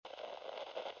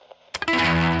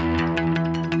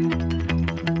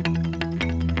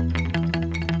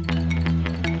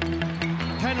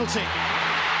penalty.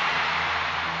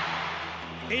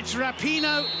 It's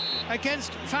Rapinoe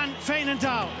against Van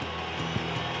Veenendaal.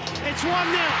 It's 1-0.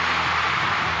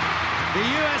 The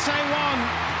USA 1,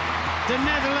 the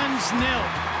Netherlands 0.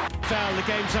 Foul, the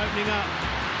game's opening up.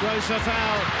 Rose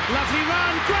Lavelle, lovely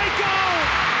run, great goal!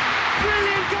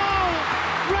 Brilliant goal!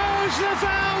 Rose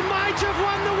Lavelle might have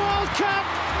won the World Cup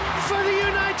for the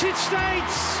United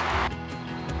States.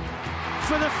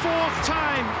 For the fourth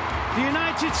time, the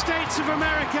United States of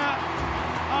America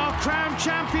are crowned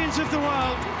champions of the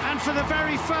world, and for the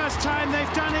very first time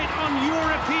they've done it on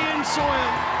European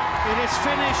soil. It is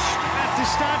finished at the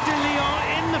Stade de Lyon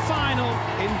in the final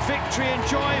in victory and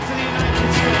joy for the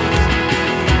United States.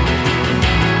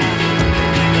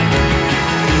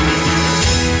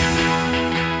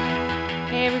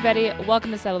 Hey everybody,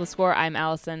 welcome to Settle the Score. I'm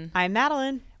Allison. I'm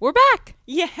Madeline. We're back!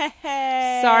 Yay!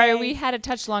 Sorry, we had a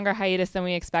touch longer hiatus than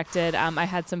we expected. I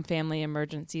had some family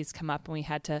emergencies come up and we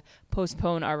had to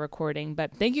postpone our recording.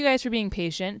 But thank you guys for being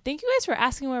patient. Thank you guys for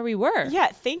asking where we were. Yeah,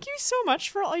 thank you so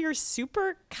much for all your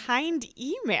super kind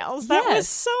emails. That was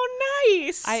so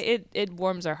nice. It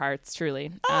warms our hearts,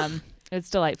 truly. It's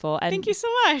delightful. And thank you so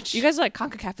much. You guys are like,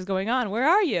 CONCACAF is going on. Where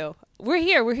are you? We're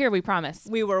here, we promise.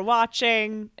 We were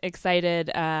watching.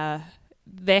 Excited.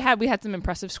 We had some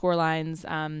impressive score lines.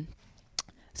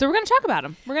 So we're going to talk about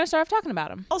them. We're going to start off talking about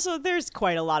them. Also, there's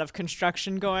quite a lot of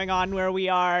construction going on where we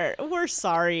are. We're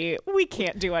sorry. We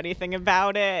can't do anything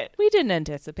about it. We didn't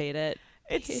anticipate it.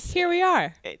 Here we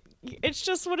are. It's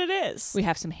just what it is. We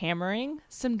have some hammering,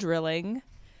 some drilling,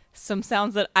 some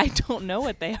sounds that I don't know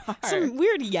what they are. Some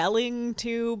weird yelling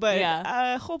too, but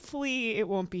Yeah. Hopefully it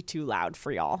won't be too loud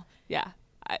for y'all. Yeah.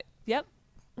 Yep.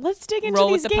 Let's dig into Roll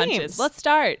these with the games. punches. Let's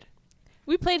start.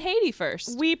 We played Haiti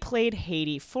first. We played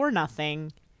Haiti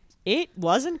 4-0. It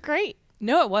wasn't great.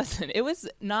 No, it wasn't. It was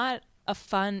not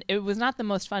the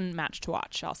most fun match to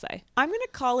watch, I'll say. I'm going to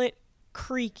call it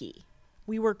creaky.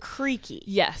 We were creaky.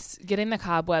 Yes. Getting the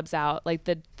cobwebs out, like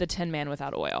the Tin Man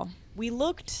without oil. We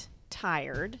looked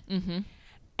tired. Mm-hmm.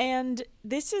 And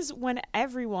this is when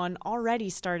everyone already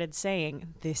started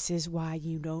saying, this is why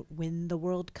you don't win the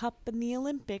World Cup and the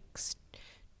Olympics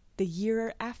the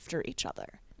year after each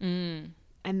other. Mm.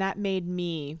 And that made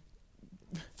me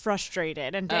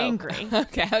frustrated and angry.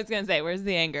 Okay, I was going to say, where's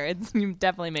the anger? It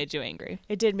definitely made you angry.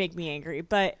 It did make me angry,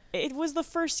 but it was the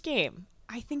first game.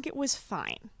 I think it was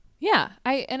fine. Yeah,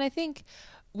 I think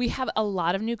we have a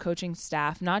lot of new coaching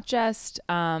staff, not just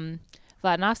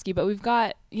Vladnovsky, but we've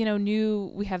got, we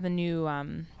have the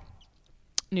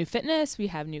new fitness, we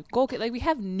have new goal, like we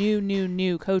have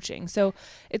new coaching. So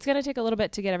it's going to take a little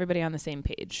bit to get everybody on the same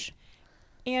page.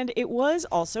 And it was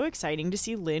also exciting to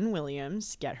see Lynn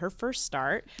Williams get her first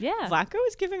start. Yeah. Vlatko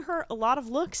is giving her a lot of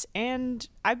looks, and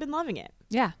I've been loving it.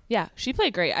 Yeah. She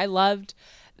played great. I loved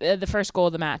the first goal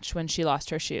of the match when she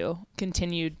lost her shoe.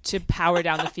 Continued to power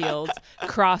down the field,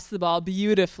 crossed the ball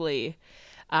beautifully.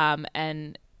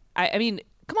 And I mean,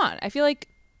 come on. I feel like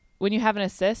when you have an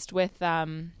assist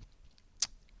without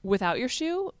your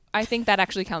shoe, I think that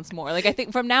actually counts more. Like, I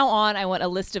think from now on, I want a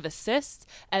list of assists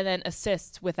and then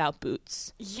assists without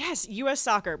boots. Yes, U.S.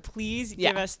 Soccer, please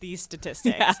give us these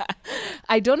statistics. Yeah.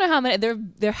 I don't know how many.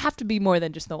 There have to be more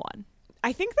than just the one.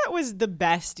 I think that was the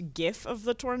best gif of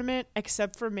the tournament,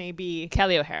 except for maybe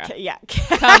Kelly O'Hara. Yeah.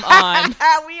 Come on.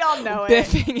 We all know it.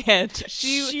 Biffing it.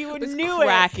 She was knew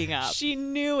cracking it. up. She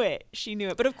knew it.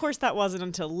 But of course that wasn't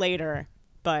until later.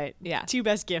 But yeah. Two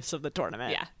best gifs of the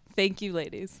tournament. Yeah. Thank you,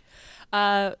 ladies.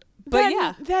 Then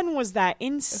was that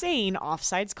insane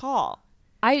offsides call.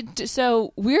 I'm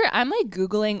like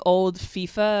Googling old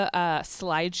FIFA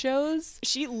slideshows.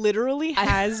 She literally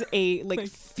has a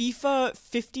FIFA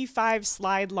 55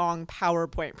 slide long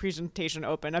PowerPoint presentation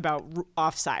open about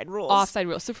offside rules. Offside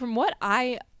rules. So from what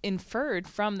I inferred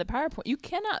from the PowerPoint, you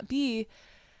cannot be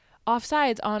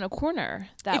offsides on a corner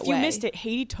that way. If you missed it,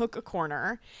 Haiti took a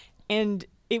corner and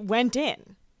it went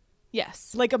in.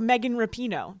 Yes. Like a Megan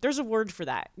Rapinoe. There's a word for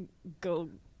that.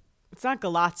 It's not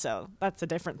Golazzo. That's a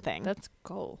different thing. That's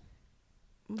goal.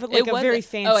 But like a very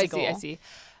fancy goal. I see.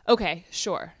 Okay,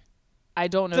 sure. I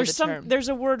don't know the term. There's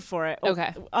a word for it.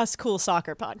 Okay. Us cool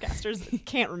soccer podcasters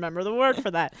can't remember the word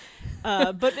for that.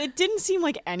 But it didn't seem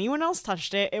like anyone else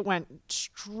touched it. It went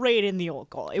straight in the old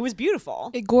goal. It was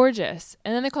beautiful. Gorgeous.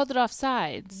 And then they called it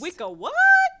offsides. Wicca what?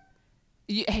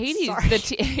 Hades.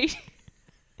 Sorry.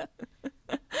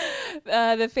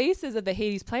 The faces of the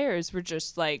Hades players were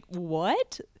just like,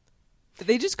 what?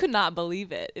 They just could not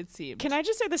believe it, it seemed. Can I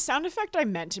just say the sound effect I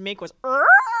meant to make was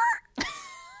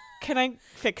Can I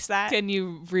fix that? Can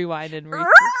you rewind and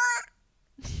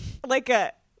like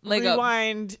a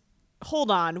rewind. Hold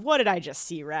on. What did I just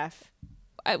see, ref?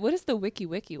 What is the wiki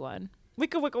one?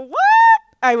 Wicca what?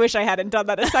 I wish I hadn't done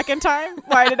that a second time.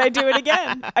 Why did I do it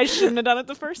again? I shouldn't have done it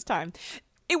the first time.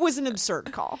 It was an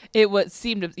absurd call.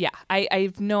 I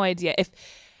have no idea.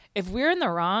 If we're in the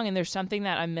wrong and there's something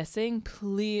that I'm missing,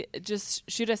 please just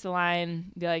shoot us a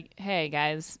line. Be like, hey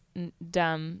guys,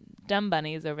 dumb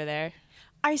bunnies over there.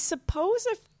 I suppose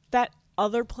if that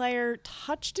other player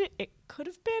touched it, it could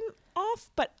have been off,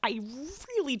 but I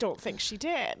really don't think she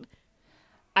did.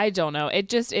 I don't know. It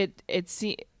just makes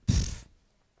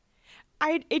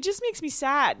me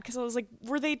sad because I was like,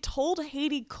 were they told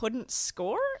Haiti couldn't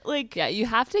score? Like, yeah, you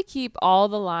have to keep all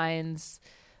the lines,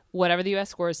 whatever the U.S.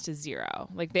 scores, to 0.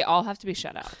 Like, they all have to be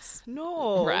shutouts.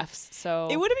 No. Refs. So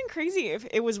it would have been crazy if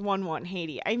it was 1-1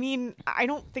 Haiti. I mean, I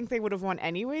don't think they would have won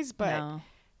anyways, but no.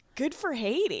 Good for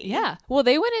Haiti. Yeah. Well,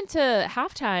 they went into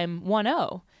halftime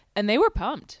 1-0, and they were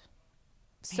pumped.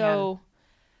 So,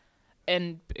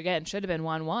 and again, should have been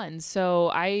 1-1.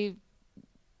 So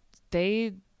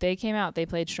they came out. They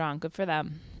played strong. Good for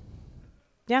them.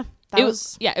 Yeah. It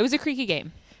was a creaky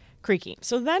game. Creaky.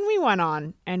 So then we went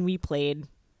on and we played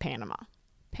Panama.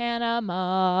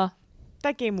 That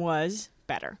game was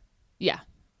better. Yeah.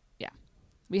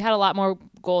 We had a lot more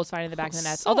goals finding the back of the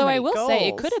net. So Although I will goals. say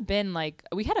it could have been like,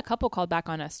 we had a couple called back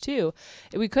on us too.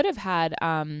 We could have had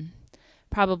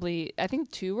probably, I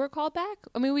think 2 were called back.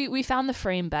 I mean, we found the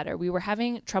frame better. We were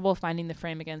having trouble finding the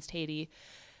frame against Haiti.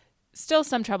 Still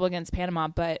some trouble against Panama,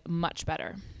 but much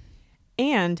better.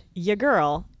 And your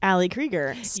girl, Ali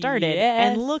Krieger, started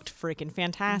and looked freaking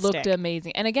fantastic. Looked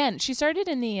amazing. And again, she started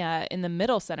in the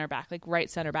middle center back, like right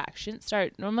center back. She didn't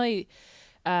start normally.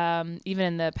 Even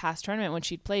in the past tournament when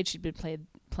she'd been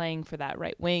playing for that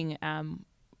right wing,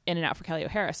 in and out for Kelly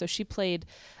O'Hara. So she played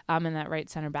in that right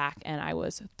center back, and I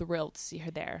was thrilled to see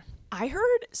her there. I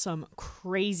heard some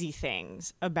crazy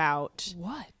things about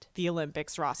What? the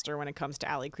Olympics roster when it comes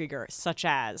to Ali Krieger, such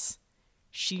as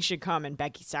she should come and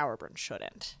Becky Sauerbrunn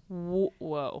shouldn't.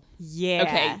 Whoa. Yeah.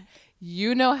 Okay.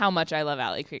 You know how much I love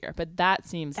Ali Krieger, but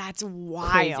that's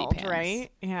wild, pants.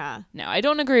 right? Yeah. No, I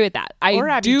don't agree with that. Or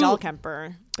Abby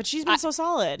Dahlkemper, but she's been so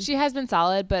solid. She has been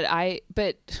solid, but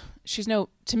she's to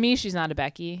me, she's not a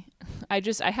Becky. I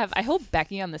hold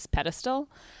Becky on this pedestal.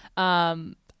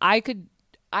 I could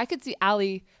see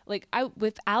Ali,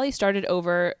 with Ali started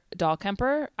over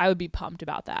Dahlkemper, I would be pumped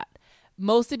about that.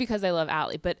 Mostly because I love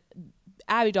Ali, but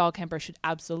Abby Dahlkemper should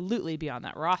absolutely be on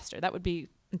that roster. That would be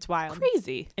It's wild.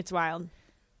 crazy. It's wild.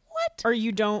 What? Or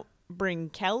you don't bring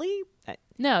Kelly?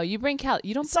 No, you bring Kelly.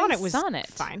 You don't bring Sonnet.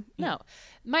 Fine. No.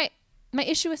 My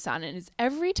issue with Sonnet is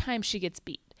every time she gets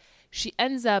beat, she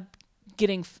ends up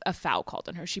getting a foul called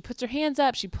on her. She puts her hands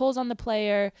up. She pulls on the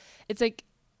player. It's like,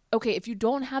 okay, if you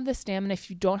don't have the stamina, if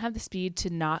you don't have the speed to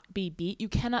not be beat, you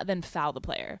cannot then foul the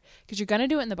player because you're going to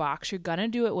do it in the box. You're going to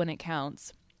do it when it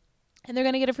counts, and they're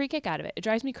going to get a free kick out of it. It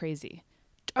drives me crazy.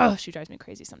 Oh, she drives me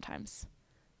crazy sometimes.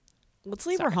 Let's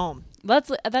leave her home. That's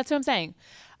what I'm saying.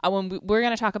 We're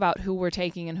going to talk about who we're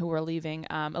taking and who we're leaving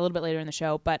a little bit later in the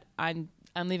show, but I'm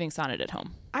leaving Sonnet at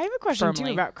home. I have a question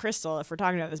firmly. too about Crystal. If we're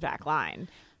talking about this back line,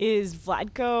 is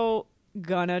Vlatko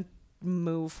gonna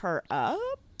move her up,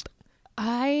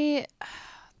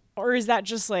 or is that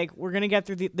just like we're gonna get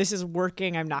through this is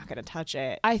working? I'm not gonna touch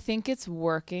it. I think it's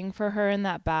working for her in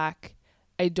that back.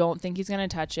 I don't think he's going to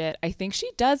touch it. I think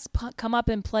she does come up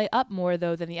and play up more,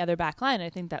 though, than the other back line. I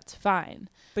think that's fine.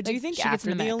 But do you think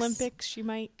after the Olympics she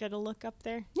might get a look up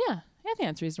there? Yeah, I think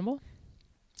that's reasonable.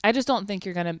 I just don't think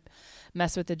you're going to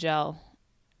mess with the gel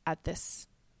at this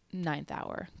 9th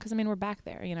hour. Because, I mean, we're back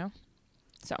there, you know?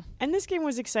 So. And this game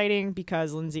was exciting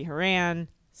because Lindsey Horan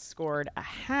scored a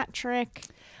hat trick.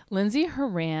 Lindsey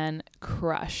Horan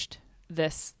crushed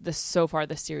this so far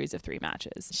this series of 3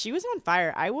 matches. She was on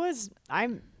fire.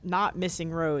 I'm not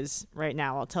missing Rose right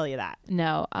now, I'll tell you that.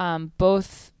 No,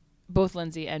 both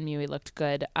Lindsey and Mui looked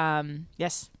good.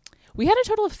 Yes. We had a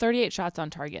total of 38 shots on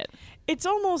target. It's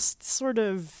almost sort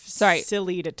of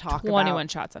silly to talk 21 about 21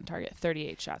 shots on target,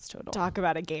 38 shots total. Talk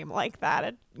about a game like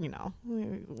that.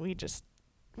 We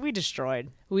destroyed.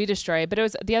 We destroyed. But it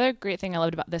was the other great thing I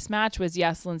loved about this match was,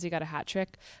 yes, Lindsey got a hat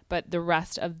trick, but the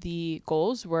rest of the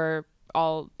goals were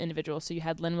all individuals. So you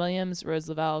had Lynn Williams, Rose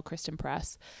Lavelle, Kristen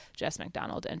Press, Jess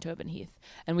McDonald, and Tobin Heath.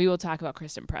 And we will talk about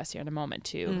Kristen Press here in a moment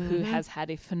too, who has had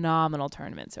a phenomenal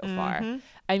tournament so far.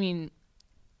 I mean,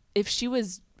 if she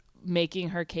was making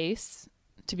her case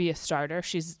to be a starter,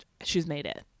 she's made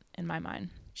it in my mind.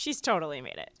 She's totally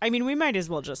made it. I mean, we might as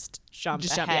well just jump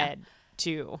ahead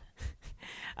to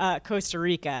Costa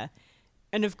Rica.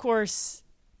 And of course,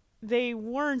 they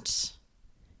weren't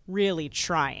really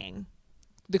trying.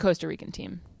 The Costa Rican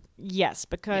team. Yes,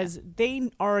 because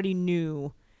they already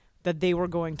knew that they were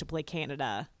going to play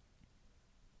Canada.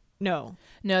 No,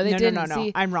 they didn't. No.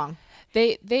 See, I'm wrong.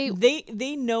 They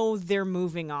know they're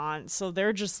moving on, so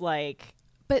they're just like.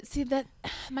 But see, that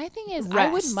my thing is, Rest.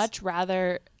 I would much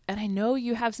rather. And I know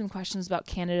you have some questions about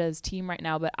Canada's team right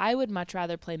now, but I would much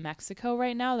rather play Mexico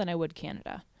right now than I would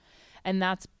Canada. And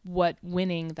that's what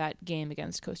winning that game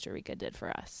against Costa Rica did for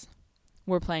us.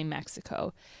 We're playing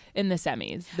Mexico in the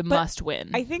semis, the must win.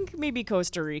 I think maybe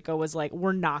Costa Rica was like,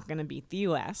 we're not going to beat the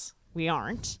U.S. We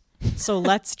aren't. So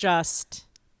let's just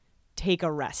take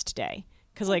a rest day.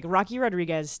 Because like Rocky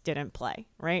Rodriguez didn't play,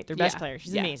 right? Their best player.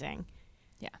 She's amazing.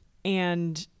 Yeah.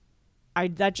 And I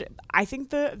think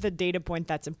the data point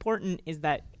that's important is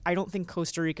that I don't think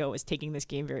Costa Rica was taking this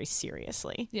game very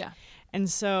seriously. Yeah. And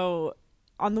so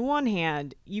on the one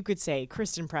hand, you could say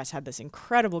Kristen Press had this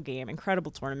incredible game,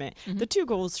 incredible tournament. Mm-hmm. The 2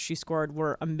 goals she scored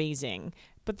were amazing,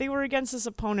 but they were against this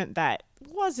opponent that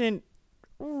wasn't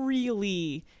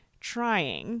really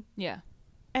trying. Yeah.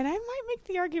 And I might make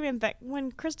the argument that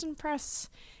when Kristen Press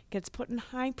gets put in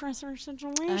high pressure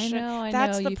situation, I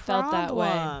that's know. the You problem. felt that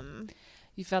way.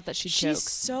 You felt that she'd choke. She's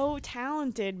so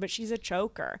talented, but she's a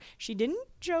choker. She didn't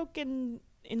choke in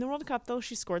the World Cup, though.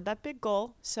 She scored that big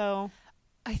goal. So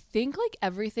I think like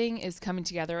everything is coming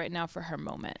together right now for her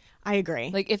moment. I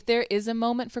agree. Like if there is a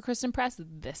moment for Kristen Press,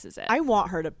 this is it. I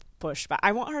want her to push back.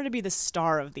 I want her to be the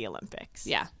star of the Olympics.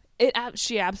 Yeah.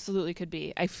 She absolutely could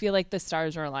be. I feel like the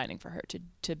stars are aligning for her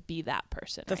to be that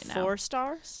person right now. The 4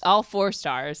 stars? All 4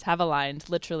 stars have aligned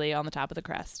literally on the top of the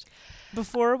crest.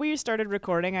 Before we started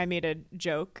recording, I made a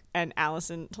joke, and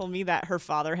Allison told me that her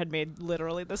father had made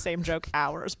literally the same joke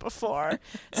hours before.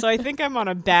 So I think I'm on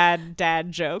a bad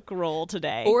dad joke roll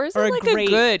today. Or is it like a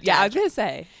good? Yeah, I was going to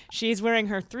say. She's wearing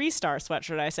her 3-star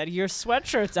sweatshirt. I said, your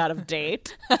sweatshirt's out of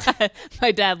date.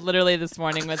 My dad literally this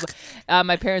morning was,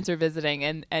 my parents were visiting,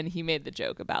 and he made the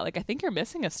joke about, like, I think you're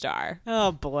missing a star.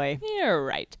 Oh, boy. You're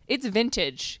right. It's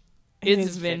vintage.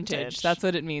 It's vintage. That's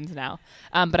what it means now.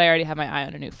 But I already have my eye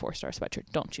on a new 4-star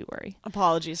sweatshirt. Don't you worry.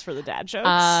 Apologies for the dad jokes.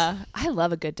 I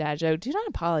love a good dad joke. Do not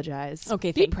apologize.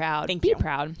 Okay, be proud. Thank be you.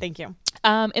 proud. Thank you.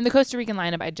 In the Costa Rican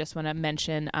lineup, I just want to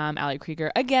mention Ali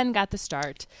Krieger again got the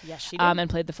start. Yes, she did. And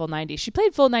played the full 90. She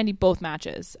played full 90 both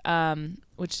matches,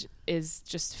 which is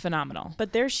just phenomenal.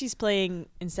 But there she's playing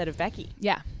instead of Becky.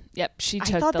 Yeah. Yep, she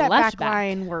took I thought the that left back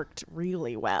line worked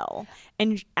really well.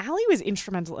 And Ali was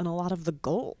instrumental in a lot of the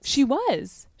goals. She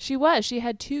was. She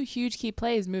had 2 huge key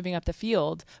plays moving up the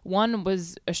field. One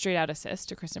was a straight-out assist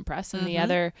to Kristen Press, and the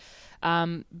other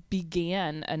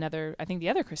began the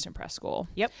other Kristen Press goal.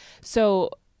 Yep. So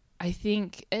I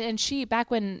think, and she,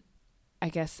 back when, I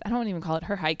guess, I don't even call it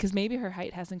her height, because maybe her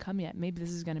height hasn't come yet. Maybe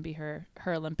this is going to be her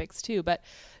Olympics too. But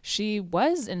she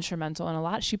was instrumental in a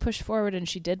lot. She pushed forward and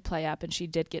she did play up, and she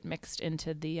did get mixed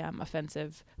into the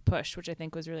offensive push, which I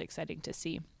think was really exciting to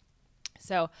see.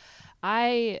 So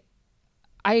I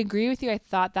agree with you. I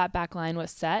thought that back line was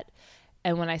set.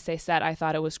 And when I say set, I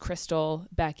thought it was Crystal,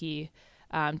 Becky,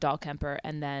 Dahlkemper,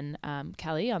 and then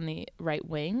Kelly on the right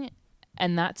wing.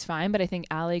 And that's fine, but I think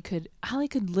Ali could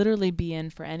literally be in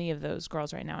for any of those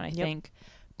girls right now, and I think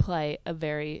play a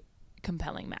very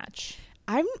compelling match.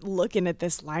 I'm looking at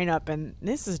this lineup, and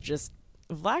this is just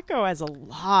Vlatko has a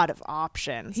lot of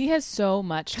options. He has so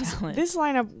much talent. This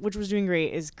lineup, which was doing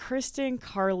great, is Kristen,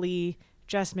 Carly,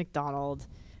 Jess McDonald,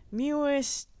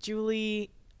 Mewis,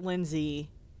 Julie, Lindsay.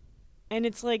 And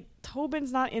it's like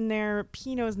Tobin's not in there,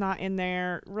 Pino's not in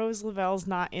there, Rose Lavelle's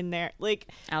not in there. Like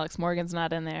Alex Morgan's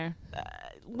not in there.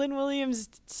 Lynn Williams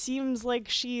seems like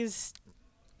she's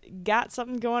got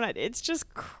something going on. It's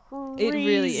just crazy. It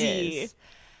really is.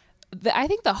 I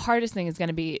think the hardest thing is going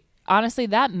to be, honestly,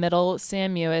 that middle,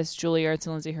 Sam Mewis, Julie Ertz,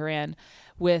 and Lindsay Horan,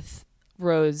 with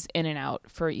Rose in and out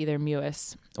for either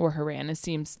Mewis or Horan. That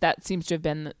seems to have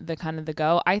been the kind of the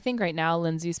go. I think right now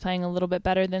Lindsay's playing a little bit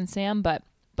better than Sam, but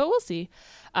we'll see.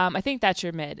 I think that's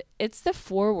your mid. It's the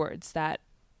forwards that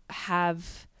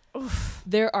have. Oof.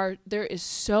 There is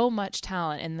so much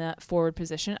talent in the forward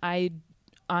position. I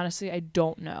honestly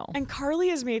don't know. And Carly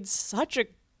has made such a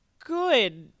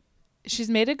good.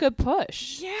 She's made a good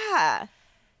push. Yeah.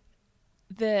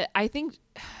 I think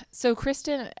so.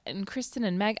 Kristen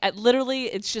and Meg. Literally,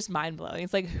 it's just mind blowing.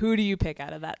 It's like, who do you pick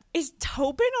out of that? Is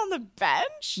Tobin on the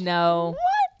bench? No.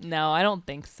 What? No, I don't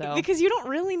think so. Because you don't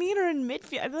really need her in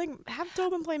midfield. I'd like have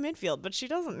Tobin play midfield, but she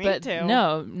doesn't need to.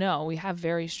 No, we have a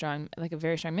very strong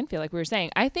midfield, like we were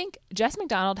saying. I think Jess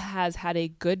McDonald has had a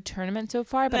good tournament so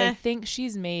far, but I think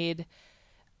she's made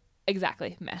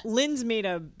exactly. Meh. Lynn's made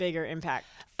a bigger impact.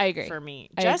 I agree. For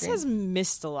me, I Jess agree. has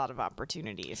missed a lot of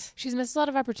opportunities. She's missed a lot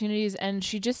of opportunities, and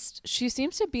she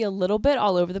seems to be a little bit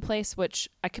all over the place, which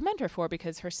I commend her for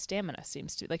because her stamina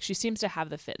seems to have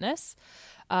the fitness.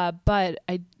 But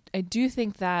I do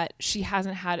think that she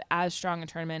hasn't had as strong a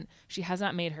tournament. She has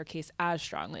not made her case as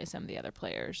strongly as some of the other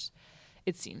players,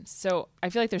 it seems. So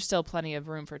I feel like there's still plenty of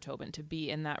room for Tobin to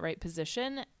be in that right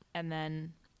position. And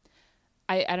then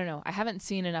I don't know. I haven't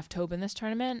seen enough Tobin this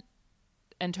tournament.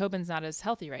 And Tobin's not as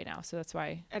healthy right now, so that's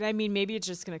why. And I mean, maybe it's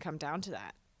just going to come down to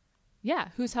that. Yeah,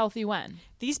 who's healthy when?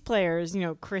 These players,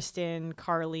 Kristen,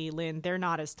 Carly, Lynn, they're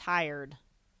not as tired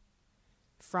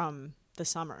from the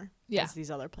summer as these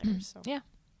other players. So. Yeah,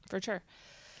 for sure.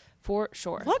 For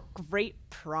sure. What great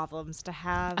problems to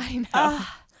have. I know.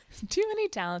 Too many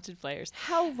talented players.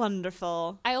 How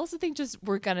wonderful. I also think just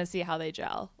we're going to see how they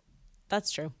gel. That's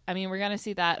true. I mean, we're going to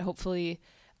see that hopefully,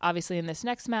 obviously, in this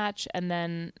next match, and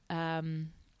then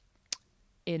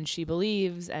in She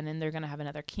Believes, and then they're going to have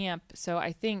another camp. So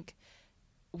I think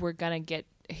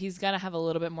he's going to have a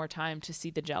little bit more time to see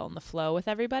the gel and the flow with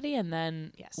everybody, and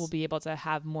then we'll be able to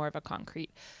have more of a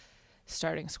concrete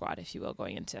starting squad, if you will,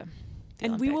 going into the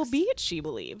And Olympics. we will be at She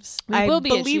Believes. We will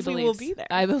be at She believe we will Believes. be there.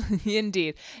 I believe,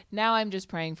 indeed. Now I'm just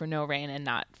praying for no rain and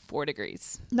not 4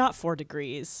 degrees. Not 4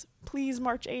 degrees. Please,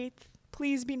 March 8th.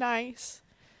 Please be nice.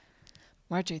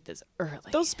 March 8th is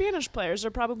early. Those Spanish players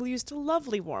are probably used to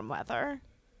lovely warm weather.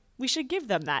 We should give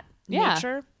them that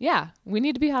nature. Yeah. We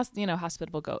need to be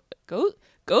hospitable goats?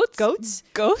 Goats?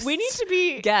 Ghosts? We need to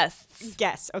be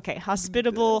guests. Okay,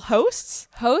 hospitable hosts.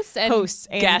 Hosts and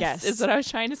guests guests is what I was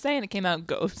trying to say, and it came out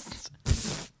ghosts.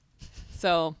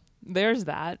 So there's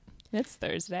that. It's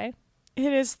Thursday.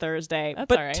 It is Thursday. That's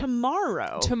but all right.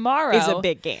 Tomorrow is a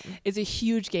big game. It's a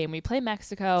huge game. We play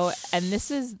Mexico, and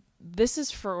this is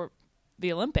for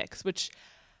the Olympics, which,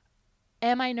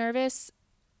 am I nervous?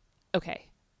 Okay.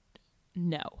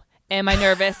 No. Am I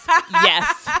nervous?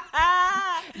 Yes.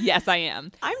 Yes, I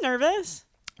am. I'm nervous.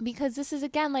 Because this is,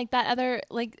 again, like that other,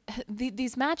 like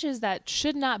these matches that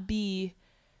should not be,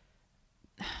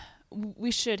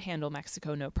 we should handle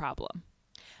Mexico no problem.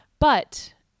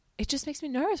 But it just makes me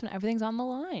nervous when everything's on the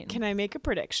line. Can I make a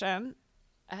prediction?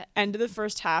 End of the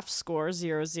first half, score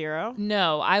 0-0.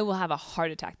 No, I will have a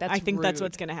heart attack. I think rude. that's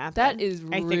what's going to happen. That is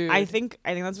rude. I think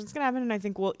that's what's going to happen, and I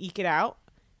think we'll eke it out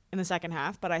in the second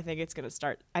half. But I think it's going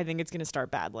to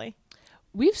start badly.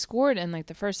 We've scored in like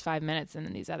the first 5 minutes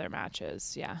in these other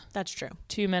matches. Yeah, That's true.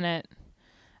 2 minute.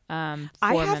 4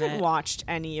 I haven't minute. watched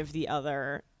any of the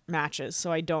other matches,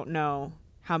 so I don't know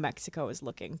how Mexico is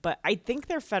looking, but I think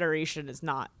their federation is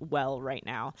not well right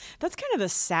now. That's kind of the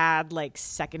sad, like,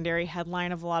 secondary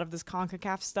headline of a lot of this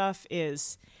CONCACAF stuff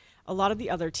is a lot of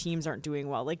the other teams aren't doing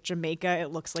well. Like Jamaica,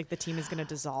 it looks like the team is going to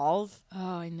dissolve.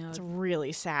 Oh, I know. It's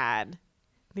really sad.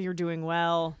 They are doing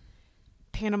well.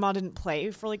 Panama didn't play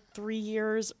for like 3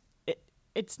 years. I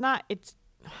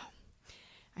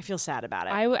feel sad about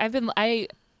it. I've been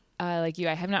like you,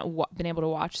 I have not been able to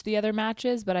watch the other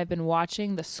matches, but I've been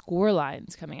watching the score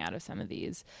lines coming out of some of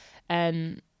these,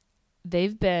 and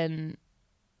they've been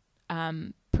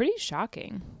pretty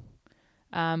shocking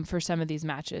for some of these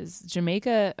matches.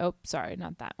 Jamaica,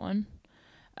 not that one.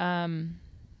 Canada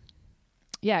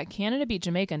beat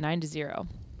Jamaica 9-0.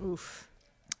 Oof.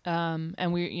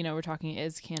 And we're talking,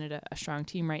 is Canada a strong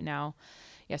team right now?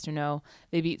 Yes or no?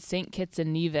 They beat St. Kitts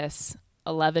and Nevis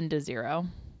 11-0.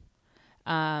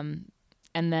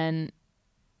 And then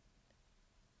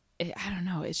I don't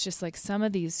know. It's just like some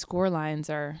of these score lines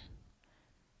are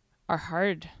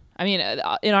hard. I mean,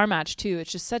 in our match too,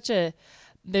 it's just such a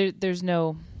these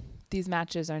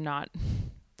matches are not.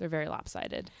 They're very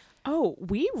lopsided. Oh,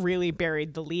 we really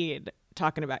buried the lead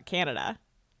talking about Canada.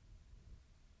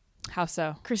 How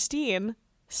so? Christine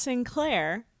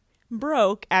Sinclair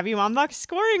broke Abby Wambach's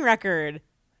scoring record.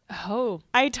 Oh,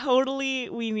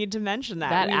 we need to mention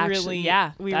that.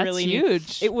 That's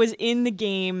huge. It was in the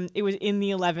game. It was in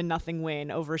the 11-0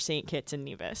 win over St. Kitts and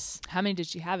Nevis. How many did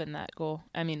she have in that goal?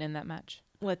 I mean, in that match?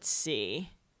 Let's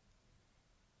see.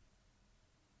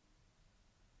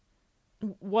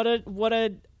 What a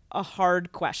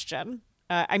hard question.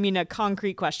 A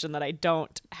concrete question that I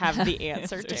don't have the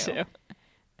answer to.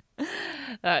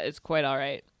 That is quite all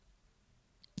right.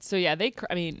 So yeah,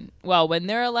 when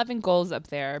there are 11 goals up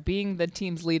there, being the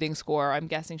team's leading scorer, I'm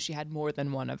guessing she had more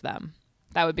than one of them.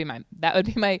 That would be my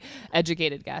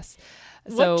educated guess.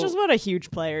 So just what a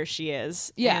huge player she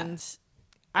is. Yeah. And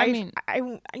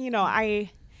I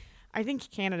think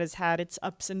Canada's had its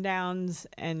ups and downs,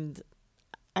 and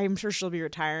I'm sure she'll be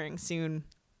retiring soon.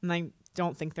 And I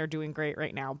don't think they're doing great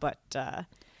right now, but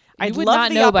You would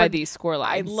not know by these score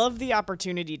lines. I'd love the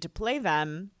opportunity to play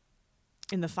them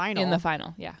in the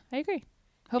final. Yeah, I agree.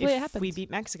 Hopefully it happens. We beat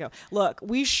Mexico. Look,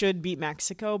 we should beat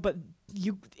Mexico, but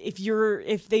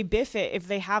if they biff it, if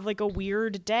they have like a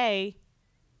weird day,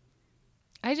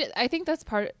 I think that's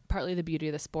partly the beauty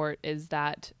of the sport is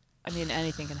that, I mean,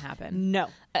 anything can happen. No.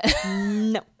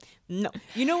 No.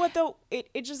 You know what though?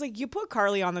 It just like you put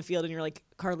Carly on the field and you're like,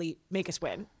 Carly, make us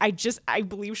win. I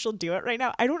believe she'll do it right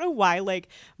now. I don't know why like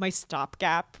my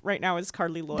stopgap right now is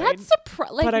Carly Lloyd. That's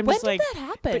like, but I'm when just, did that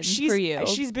happen for you?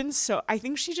 She's been I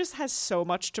think she just has so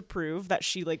much to prove that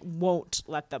she like won't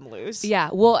let them lose. Yeah.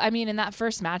 Well, I mean, in that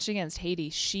first match against Haiti,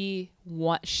 she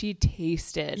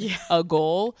tasted a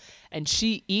goal and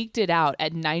she eked it out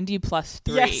at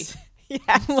 90+3. Yes.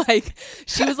 Yes. Like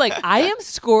she was like, I am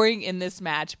scoring in this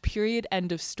match, period,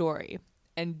 end of story.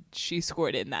 And she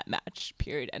scored in that match,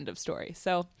 period, end of story.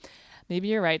 So maybe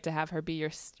you're right to have her be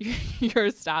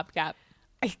your stopgap.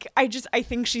 I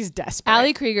think she's desperate.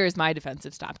 Ali Krieger is my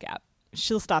defensive stopgap.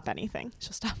 She'll stop anything.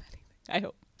 I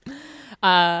hope.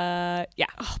 Yeah.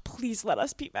 Oh, please let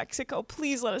us beat Mexico.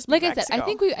 Please let us beat Mexico. Like I said, I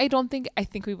think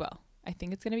we will. I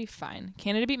think it's going to be fine.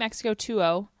 Canada beat Mexico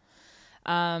 2-0.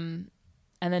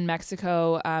 And then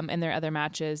Mexico, in their other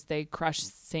matches, they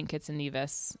crushed St. Kitts and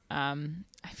Nevis. I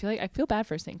feel bad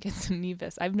for St. Kitts and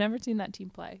Nevis. I've never seen that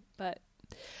team play, but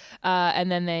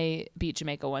and then they beat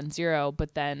Jamaica 1-0.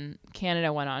 But then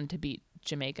Canada went on to beat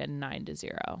Jamaica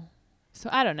 9-0. So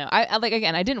I don't know. I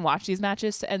didn't watch these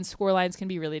matches, and score lines can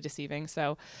be really deceiving.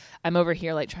 So I'm over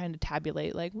here like trying to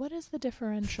tabulate like what is the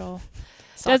differential.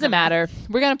 Doesn't matter.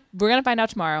 We're gonna find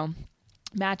out tomorrow.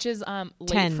 Matches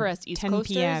late for us East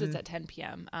Coasters. PM. It's at 10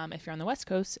 p.m. If you're on the West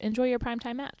Coast, enjoy your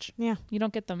primetime match. Yeah. You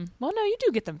don't get them. Well, no, you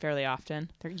do get them fairly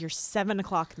often. They're your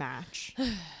 7:00 match.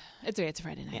 It's okay. It's a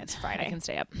Friday night. Yeah, it's Friday. I can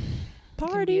stay up.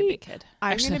 Party. I can be a big kid.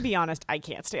 I'm going to be honest. I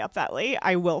can't stay up that late.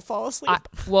 I will fall asleep.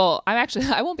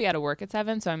 I won't be out of work at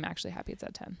 7, so I'm actually happy it's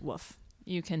at 10. Woof.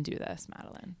 You can do this,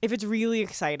 Madeline. If it's really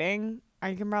exciting,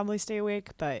 I can probably stay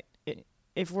awake. But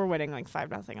if we're winning like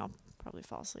 5-0, I'll probably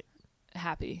fall asleep.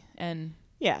 Happy and...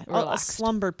 Yeah, I'll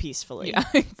slumber peacefully. Yeah,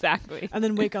 exactly. And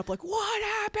then wake up like, what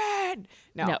happened?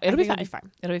 No, it'll be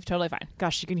fine. It'll be totally fine.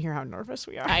 Gosh, you can hear how nervous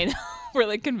we are. I know. We're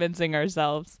like convincing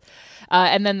ourselves.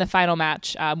 And then the final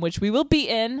match, which we will be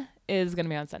in, is going to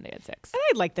be on Sunday at 6. And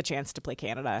I'd like the chance to play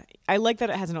Canada. I like that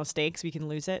it has no stakes. We can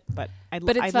lose it, but I'd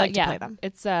like to play them.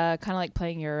 It's kind of like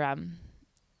playing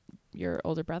your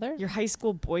older brother? Your high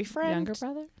school boyfriend? Younger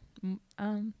brother?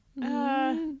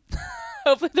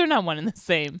 Hopefully they're not one and the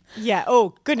same. Yeah.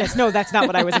 Oh, goodness. No, that's not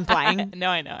what I was implying. No,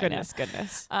 I know. Goodness.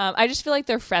 I just feel like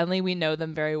they're friendly. We know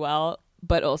them very well,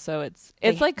 but also it's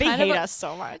like they kind hate of us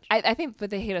so much. I think,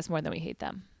 but they hate us more than we hate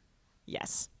them.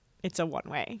 Yes. It's a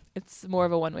one-way. It's more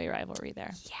of a one-way rivalry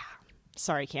there. Yeah.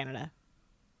 Sorry, Canada.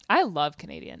 I love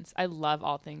Canadians. I love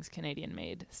all things Canadian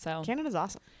made. So Canada's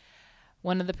awesome.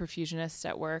 One of the perfusionists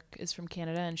at work is from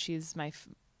Canada, and she's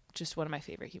just one of my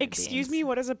favorite human beings. Excuse me,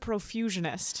 what is a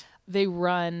perfusionist? They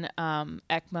run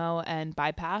ECMO and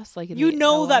bypass. Like you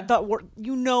know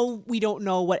we don't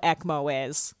know what ECMO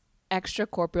is.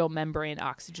 Extracorporeal membrane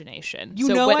oxygenation.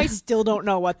 I still don't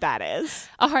know what that is.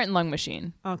 A heart and lung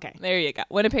machine. Okay. There you go.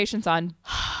 When a patient's on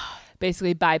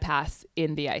basically bypass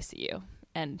in the ICU,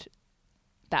 and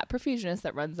that perfusionist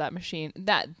that runs that machine,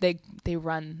 that they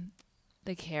run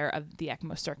the care of the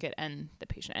ECMO circuit and the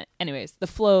patient. Anyways, the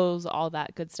flows, all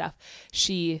that good stuff.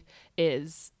 She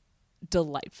is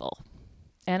delightful.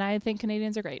 And I think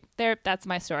Canadians are great. That's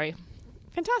my story.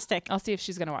 Fantastic. I'll see if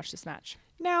she's going to watch this match.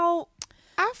 Now,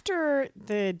 after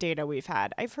the data we've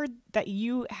had, I've heard that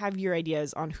you have your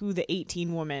ideas on who the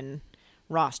 18-woman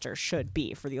roster should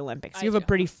be for the Olympics. You have a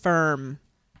pretty firm...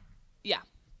 Yeah,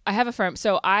 I have a firm...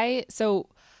 So I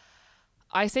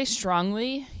say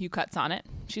strongly you cut Sonnet.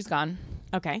 She's gone.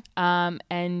 Okay.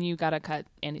 And you got to cut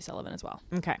Andy Sullivan as well.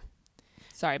 Okay.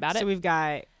 Sorry about it. So we've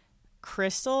got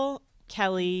Crystal,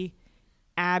 Kelly,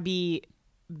 Abby,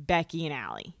 Becky, and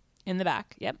Allie. In the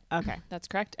back. Yep. Okay. That's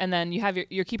correct. And then you have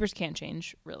your keepers can't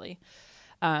change, really.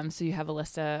 So you have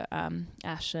Alyssa,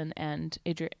 Ashton, and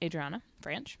Adriana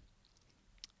Branch.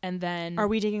 And then... Are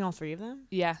we taking all 3 of them?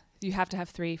 Yeah. You have to have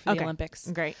 3 for the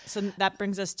Olympics. Great. So that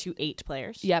brings us to 8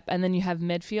 players. Yep. And then you have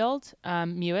midfield,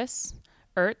 Mewis,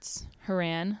 Ertz,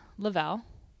 Haran, Lavelle.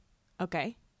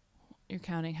 Okay. You're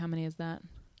counting. How many is that?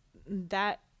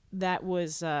 That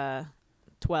was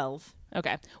 12.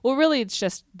 Okay. Well, really, it's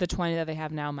just the 20 that they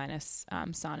have now minus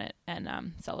Sonnet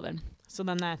and Sullivan. So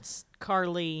then that's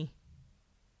Carly,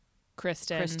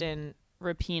 Kristen,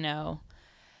 Rapinoe,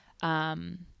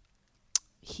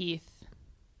 Heath,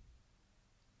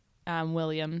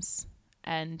 Williams,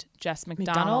 and Jess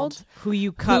McDonald, who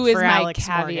you cut who for is my Alex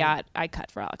caveat. Morgan. I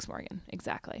cut for Alex Morgan.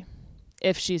 Exactly.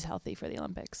 If she's healthy for the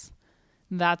Olympics.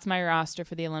 That's my roster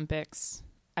for the Olympics.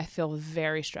 I feel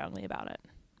very strongly about it.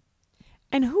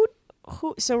 And who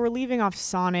so we're leaving off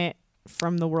Sonnet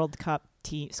from the World Cup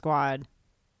squad.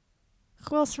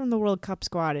 Who else from the World Cup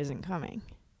squad isn't coming?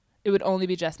 It would only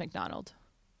be Jess McDonald.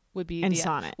 Would be And the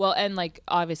Sonnet. Well, and like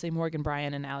obviously Morgan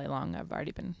Bryan and Allie Long have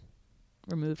already been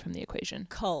removed from the equation.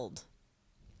 Culled.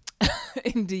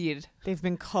 Indeed. They've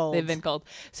been culled. They've been culled.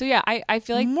 So yeah, I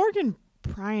feel like Morgan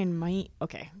Bryan might.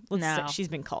 Okay, let's No. say she's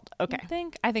been culled. Okay, I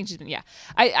think she's been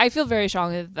I feel very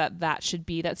strongly that should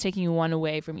be that's taking one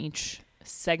away from each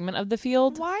segment of the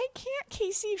field. why can't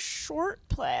Casey Short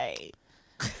play?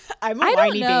 I'm a I don't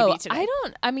whiny know. baby today.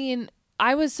 I mean,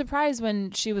 I was surprised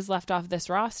when she was left off this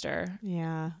roster,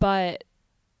 Yeah, but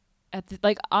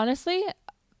honestly,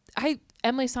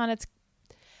 Emily Sonnet's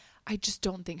I just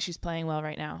don't think she's playing well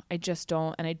right now. I just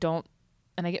don't, and I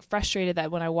get frustrated that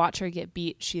when I watch her get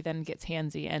beat, she then gets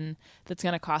handsy, and that's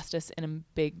going to cost us in a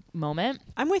big moment.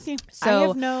 I'm with you.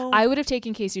 So I would have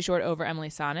taken Casey Short over Emily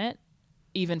Sonnet,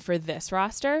 even for this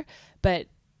roster, but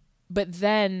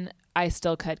then I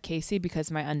still cut Casey because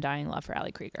of my undying love for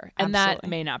Allie Krieger, and that Absolutely.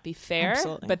 may not be fair,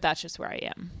 Absolutely. but that's just where I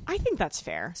am. I think that's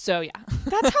fair. So yeah,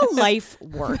 That's how life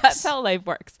works. that's how life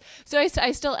works. So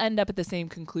I still end up at the same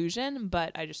conclusion,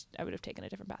 but I would have taken a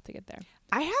different path to get there.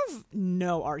 I have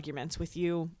no arguments with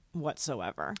you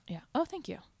whatsoever. Yeah. Oh, thank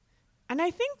you. And I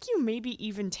think you maybe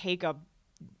even take a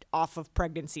off of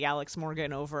pregnancy Alex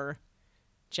Morgan over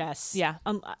Jess. Yeah.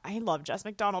 I love Jess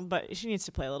McDonald, but she needs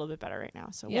to play a little bit better right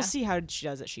now. So Yeah. we'll see how she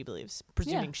does as she believes,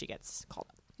 presuming she gets called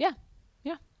up. Yeah.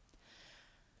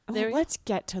 Oh, There we go. let's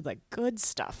get to the good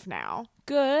stuff now.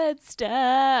 Good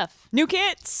stuff. New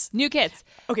kits. New kits.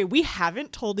 Okay, we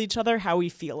haven't told each other how we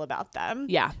feel about them.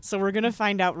 Yeah. So we're going to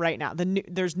find out right now.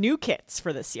 There's new kits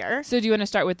for this year. So do you want to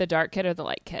start with the dark kit or the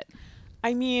light kit?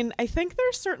 I mean, I think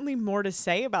there's certainly more to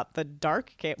say about the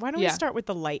dark kit. Why don't we Yeah. start with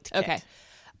the light kit? Okay.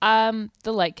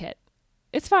 The light kit.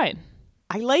 It's fine.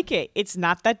 I like it. It's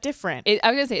not that different.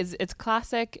 I was gonna say it's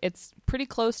classic. It's pretty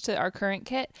close to our current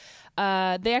kit.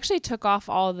 They actually took off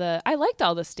I liked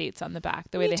all the states on the back,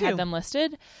 the way Me they had too. them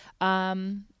listed.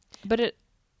 But it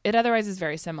otherwise is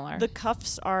very similar. The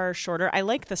cuffs are shorter. I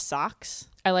like the socks.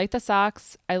 I like the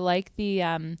socks. I like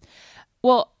the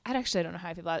well, I don't know how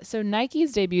I feel about it. So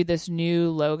Nike's debuted this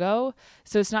new logo.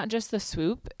 So it's not just the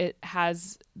swoop. It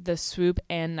has the swoop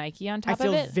and Nike on top I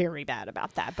feel of it. very bad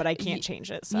about that, but I can't change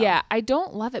it. So. Yeah, I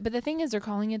don't love it. But the thing is, they're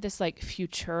calling it this like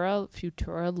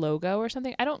Futura logo or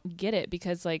something. I don't get it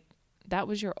because like that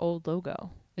was your old logo.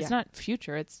 It's Yeah. not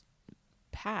future. It's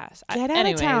past. Get out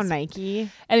of town, Nike.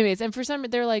 Anyways, and for some,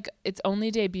 they're like it's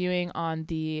only debuting on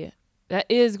that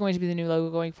is going to be the new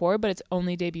logo going forward, but it's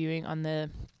only debuting on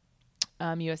the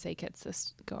USA kits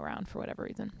this go around for whatever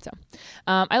reason. So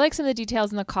I like some of the details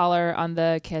in the collar on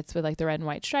the kits with like the red and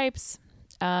white stripes.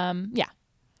 Yeah,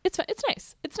 it's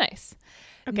nice. It's nice.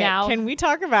 Okay, Now, can we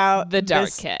talk about the dark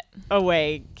this kit.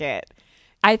 away kit?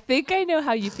 I think I know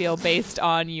how you feel based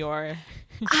on your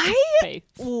I face.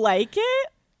 like it.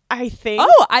 I think.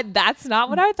 Oh, that's not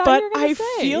what I thought but you were going I to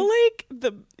say. feel like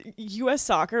the U.S.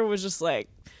 Soccer was just like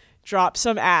drop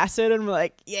some acid and we're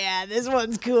like, yeah, this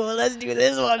one's cool. Let's do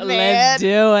this one, man. Let's do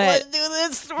it. Let's do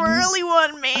this swirly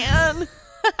one, man.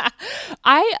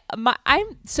 I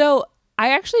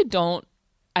actually don't.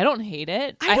 I don't hate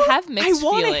it. I have mixed I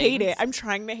want to feelings. hate it. I'm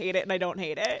trying to hate it, and I don't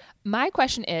hate it. My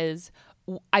question is,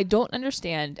 I don't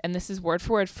understand, and this is word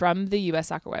for word from the U.S.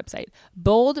 Soccer website,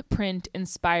 bold print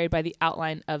inspired by the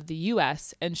outline of the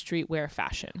U.S. and streetwear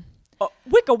fashion.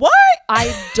 Wicca, what?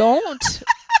 I don't.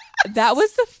 That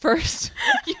was the first.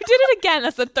 You did it again.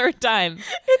 That's the third time.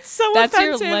 It's so That's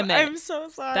your offensive. limit. I'm so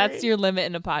sorry. That's your limit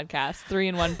in a podcast.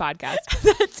 3-in-1 podcast.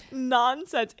 That's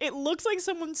nonsense. It looks like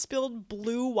someone spilled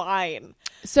blue wine.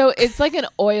 So it's like an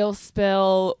oil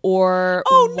spill or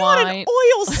Oh, wine. not an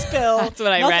oil spill. That's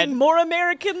what I Nothing read. more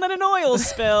American than an oil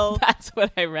spill. That's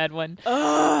what I read one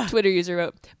Twitter user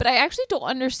wrote. But I actually don't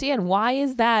understand, why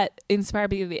is that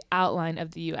inspired by the outline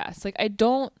of the U.S.? Like I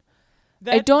don't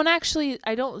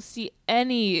see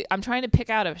any. I'm trying to pick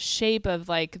out a shape of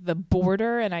like the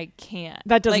border and I can't.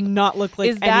 That does Like, not look like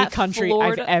is any that country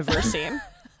Florida? I've ever seen.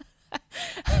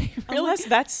 Really- Unless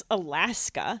that's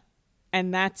Alaska,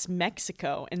 and that's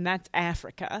Mexico, and that's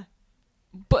Africa.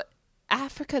 But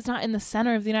Africa's not in the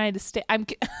center of the United States.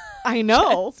 I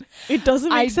know. It doesn't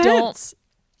make sense.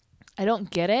 I don't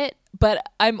get it, but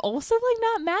I'm also like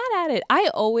not mad at it. I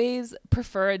always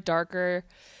prefer a darker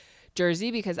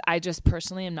jersey because I just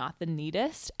personally am not the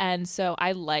neatest, and so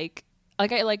I like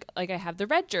I have the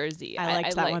red jersey. I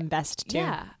liked that one best too.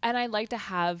 Yeah, and I like to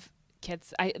have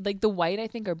kits. I like the white. I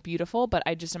think are beautiful, but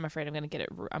I'm afraid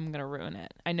I'm gonna ruin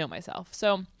it. I know myself.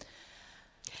 So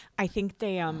I think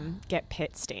they get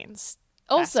pit stains.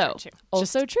 Also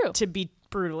true. To be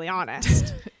brutally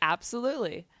honest.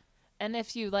 Absolutely. And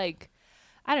if you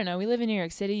I don't know, we live in New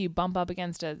York City, you bump up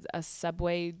against a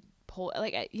subway pole,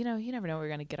 you never know where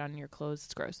you're going to get on your clothes.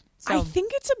 It's gross. So I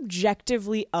think it's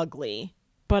objectively ugly,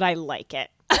 but I like it.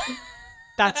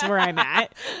 That's where I'm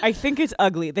at. I think it's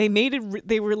ugly.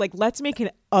 They were like, let's make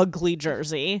an ugly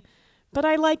jersey, but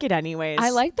I like it anyways. I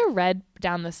like the red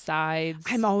down the sides.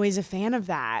 I'm always a fan of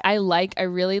that. I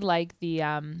really like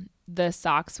the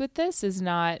socks with this is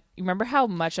not. You remember how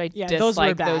much I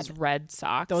dislike those red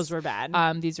socks? Those were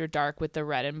bad. These are dark with the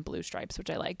red and blue stripes, which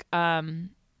I like.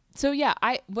 So yeah,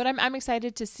 I'm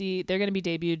excited to see. They're going to be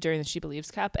debuted during the She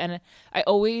Believes Cup, and I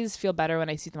always feel better when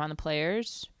I see them on the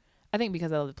players. I think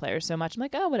because I love the players so much, I'm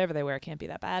like, oh, whatever they wear can't be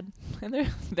that bad, and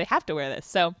they have to wear this.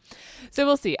 So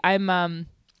we'll see. I'm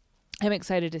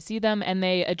excited to see them, and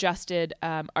they adjusted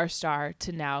our star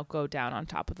to now go down on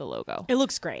top of the logo. It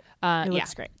looks great. It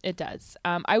looks great. It does.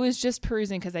 I was just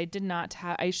perusing because I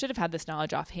should have had this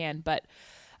knowledge offhand, but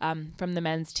from the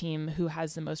men's team who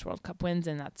has the most World Cup wins,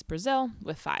 and that's Brazil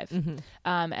with 5. Mm-hmm.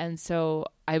 And so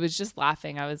I was just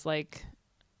laughing. I was like,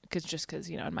 because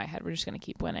in my head we're just going to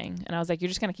keep winning, and I was like, they're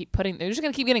just going to keep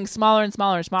getting smaller and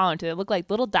smaller and smaller until they look like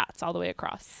little dots all the way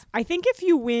across. I think if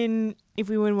we win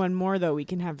one more though, we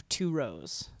can have 2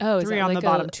 rows. Oh, 3 on the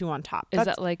bottom, 2 on top.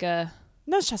 That's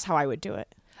that's just how I would do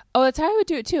it. Oh, that's how I would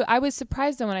do it too. I was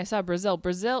surprised though when I saw Brazil.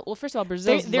 Well, first of all,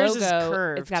 Brazil's theirs logo, is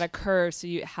curved. It's got a curve, so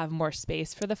you have more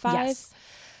space for the 5. Yes.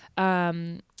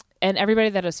 And everybody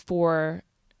that is for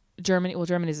Germany, well,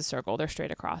 Germany's a circle; they're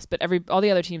straight across. But all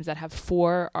the other teams that have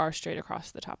 4 are straight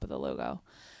across the top of the logo.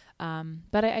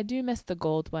 But I do miss the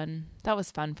gold one. That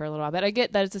was fun for a little while. But I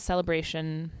get that it's a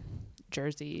celebration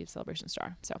jersey, celebration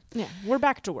star. So yeah, we're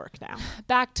back to work now.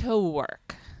 Back to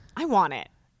work. I want it.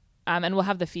 And we'll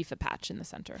have the FIFA patch in the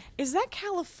center. Is that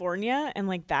California and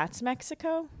that's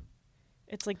Mexico?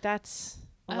 It's that's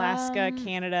Alaska,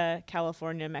 Canada,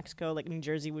 California, Mexico. New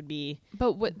Jersey would be.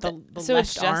 But what? The so left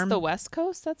it's just arm. the West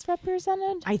Coast that's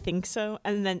represented? I think so.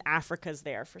 And then Africa's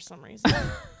there for some reason.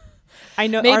 I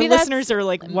know Maybe our listeners are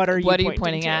like, "What are you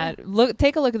pointing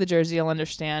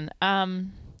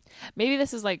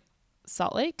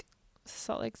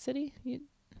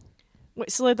Wait,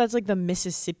 so that's the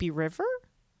Mississippi River?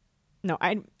 No,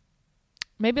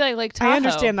 maybe Lake Tahoe. I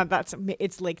understand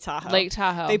it's Lake Tahoe. Lake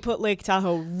Tahoe. They put Lake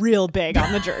Tahoe real big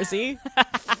on the jersey.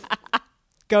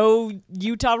 Go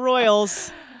Utah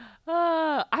Royals.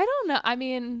 I don't know. I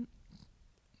mean,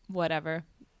 whatever.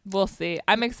 We'll see.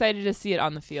 I'm excited to see it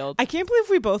on the field. I can't believe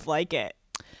we both like it.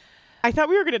 I thought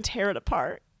we were going to tear it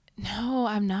apart. No,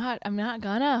 I'm not. I'm not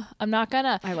gonna. I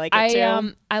like it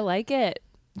too. I like it.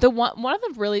 The one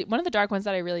of the dark ones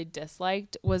that I really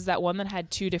disliked was that one that had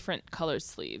 2 different colored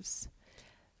sleeves.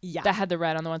 Yeah, that had the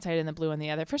red on the one side and the blue on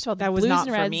the other. First of all, the blues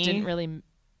and reds didn't really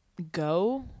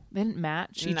go. They didn't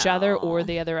match each other or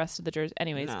the rest of the jersey.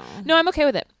 Anyways, no, I'm okay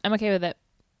with it.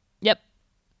 Yep,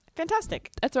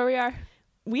 fantastic. That's where we are.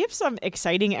 We have some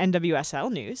exciting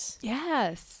NWSL news.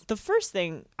 Yes. The first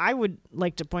thing I would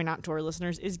like to point out to our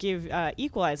listeners is give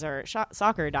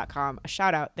EqualizerSoccer.com a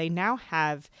shout out. They now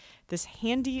have this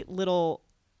handy little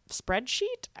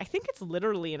spreadsheet. I think it's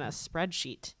literally in a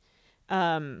spreadsheet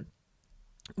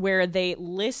where they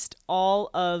list all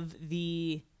of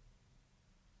the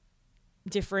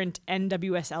different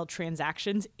NWSL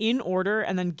transactions in order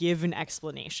and then give an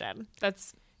explanation.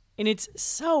 And it's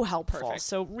so helpful. Perfect.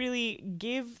 So really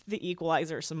give the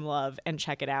Equalizer some love and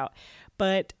check it out.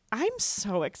 But I'm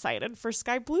so excited for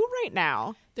Sky Blue right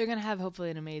now. They're going to have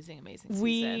hopefully an amazing season.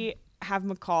 We have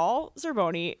McCall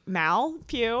Zerboni, Mal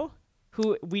Pugh,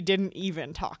 who we didn't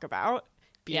even talk about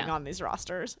being on these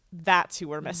rosters. That's who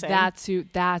we're missing.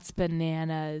 That's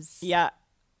bananas. Yeah.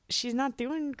 She's not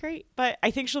doing great, but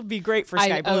I think she'll be great for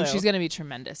Sky Blue. Oh, she's going to be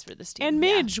tremendous for this team. And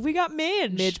Midge. We got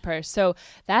Midge. Midge Purse. So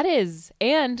that is,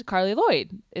 and Carly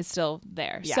Lloyd is still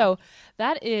there. Yeah. So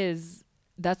that's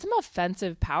some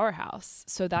offensive powerhouse.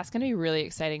 So that's going to be really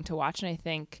exciting to watch. And I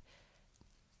think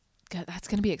that's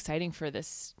going to be exciting for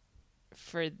this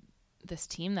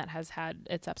team that has had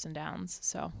its ups and downs.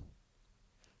 So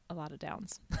a lot of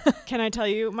downs. Can I tell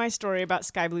you my story about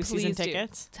Sky Blue season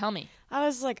tickets? Tell me. I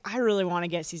was like, I really want to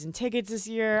get season tickets this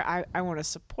year. I want to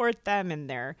support them in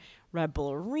their Red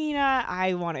Bull Arena.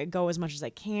 I want to go as much as I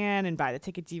can and buy the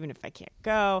tickets even if I can't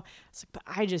go. So, but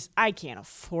I can't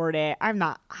afford it.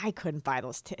 I couldn't buy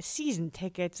those season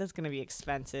tickets. That's going to be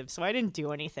expensive. So I didn't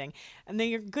do anything. And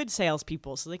they're good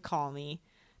salespeople. So they call me.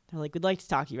 They're like, we'd like to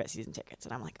talk to you about season tickets.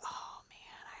 And I'm like, oh man,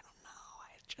 I don't know.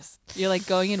 You're like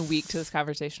going in weak to this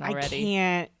conversation already.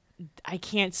 I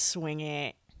can't swing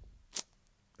it.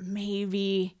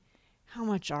 Maybe. How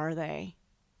much are they?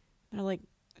 They're like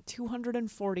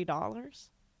 $240.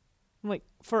 I'm like,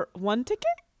 for one ticket?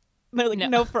 They're like,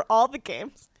 no, for all the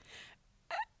games.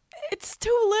 It's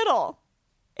too little.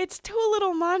 It's too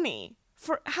little money.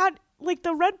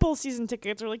 The Red Bull season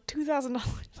tickets are like $2,000.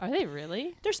 Are they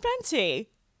really? They're spency.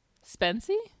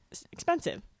 Spency?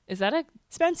 Expensive. Is that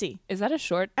a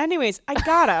short? Anyways, I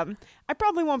got them. I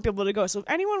probably won't be able to go. So if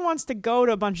anyone wants to go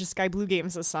to a bunch of Sky Blue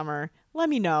games this summer, let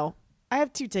me know. I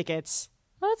have 2 tickets.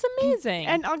 Well, that's amazing.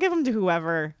 And I'll give them to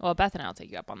whoever. Well, Beth and I will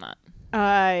take you up on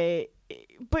that.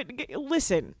 But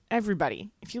listen,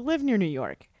 everybody, if you live near New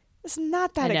York, it's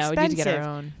not that expensive. We need to get our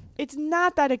own. It's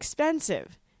not that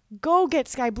expensive. Go get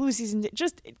Sky Blue season.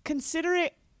 Just consider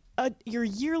it your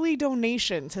yearly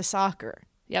donation to soccer.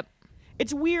 Yep.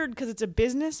 It's weird because it's a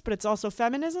business, but it's also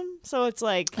feminism. So it's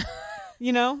like,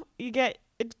 you get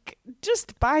it.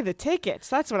 Just buy the tickets.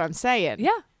 That's what I'm saying.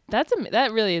 Yeah,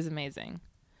 that really is amazing.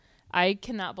 I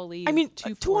cannot believe. I mean,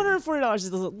 $240 is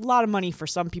a lot of money for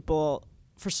some people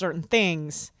for certain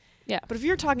things. Yeah, but if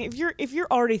you're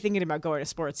already thinking about going to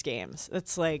sports games,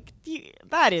 it's like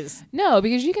that is no,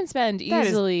 because you can spend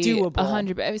easily doable.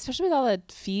 $100, especially with all the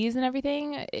fees and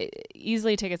everything.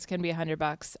 Easily, tickets can be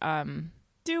 $100.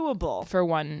 Doable for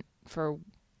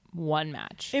one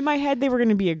match. In my head, they were going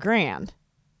to be $1,000.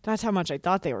 That's how much I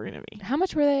thought they were going to be. How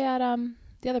much were they at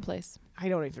the other place? I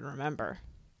don't even remember.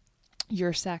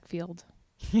 Your Sack Field.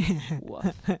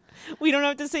 We don't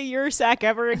have to say your sack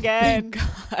ever again.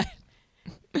 God.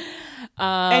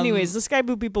 Anyways, the Sky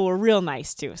Blue people were real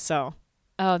nice too. So.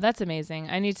 Oh, that's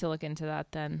amazing. I need to look into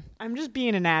that then. I'm just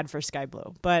being an ad for Sky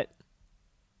Blue, but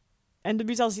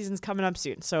NWSL season's coming up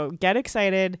soon. So get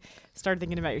excited. Start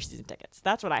thinking about your season tickets.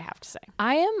 That's what I have to say.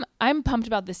 I'm pumped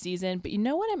about this season, but you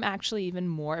know what I'm actually even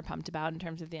more pumped about in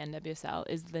terms of the NWSL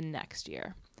is the next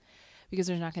year. Because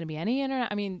there's not going to be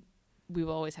any we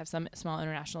will always have some small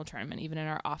international tournament, even in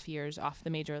our off years, off the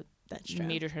major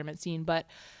tournament scene. But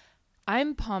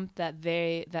I'm pumped that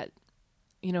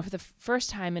for the first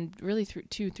time in really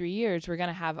 2-3 years, we're going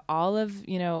to have all of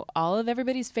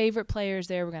everybody's favorite players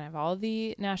there. We're going to have all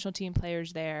the national team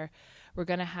players there. We're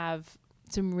going to have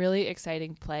some really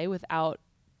exciting play without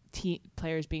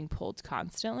players being pulled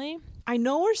constantly. I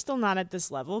know we're still not at this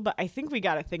level, but I think we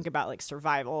got to think about like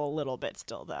survival a little bit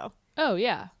still, though. Oh,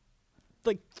 yeah.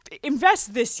 Like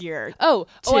invest this year. Oh,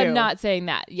 I'm not saying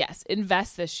that. Yes,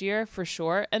 invest this year for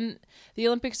sure. And the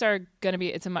Olympics are going to be,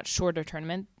 it's a much shorter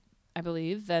tournament, I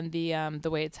believe, than the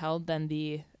way it's held, than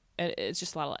it's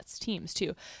just a lot less teams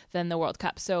too, than the World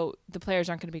Cup. So the players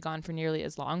aren't going to be gone for nearly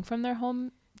as long from their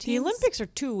home teams. The Olympics are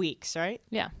 2 weeks, right?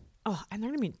 Yeah. Oh, and they're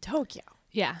going to be in Tokyo.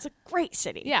 Yeah. It's a great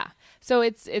city. Yeah. So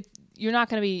you're not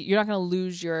going to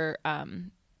lose your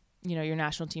your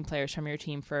national team players from your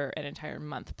team for an entire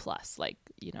month plus, like,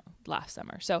 last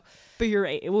summer. So, but you're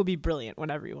right. It will be brilliant when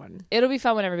it'll be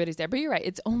fun when everybody's there, but you're right.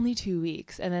 It's only 2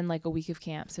 weeks and then like a week of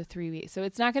camp. So 3 weeks. So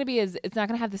it's not going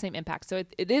to have the same impact. So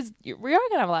we are going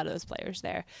to have a lot of those players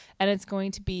there, and it's going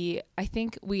to be, I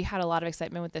think we had a lot of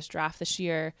excitement with this draft this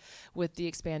year with the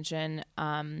expansion,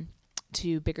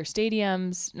 to bigger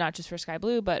stadiums, not just for Sky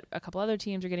Blue, but a couple other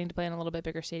teams are getting to play in a little bit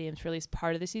bigger stadiums for at least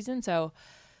part of the season. So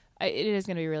it is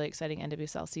going to be a really exciting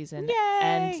NWSL season. Yay!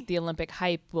 And the Olympic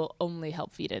hype will only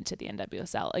help feed into the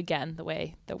NWSL, again, the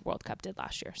way the World Cup did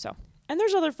last year. So, and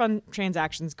there's other fun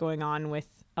transactions going on with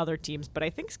other teams, but I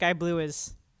think Sky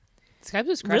Blue's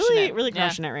crushing it. Really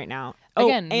crushing it right now.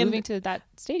 Again, moving to that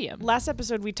stadium. Last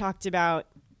episode we talked about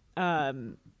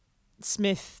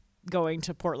Smith going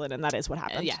to Portland, and that is what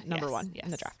happened. Number one in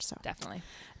the draft. So definitely,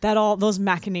 those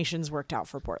machinations worked out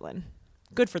for Portland.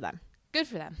 Good for them.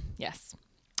 Yes.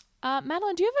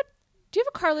 Madeline, do you have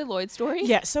a Carly Lloyd story?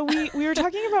 Yeah. So we were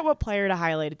talking about what player to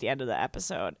highlight at the end of the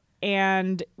episode,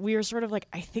 and we were sort of like,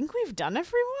 I think we've done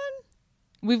everyone.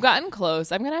 We've gotten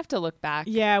close. I'm gonna have to look back.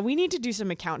 Yeah, we need to do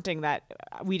some accounting that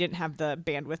we didn't have the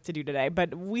bandwidth to do today,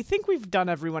 but we think we've done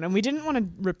everyone, and we didn't want to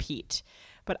repeat.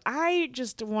 But I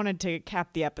just wanted to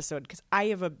cap the episode because I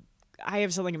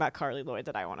have something about Carly Lloyd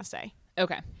that I want to say.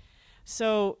 Okay.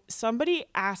 So somebody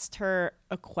asked her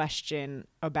a question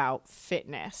about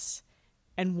fitness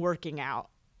and working out,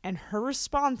 and her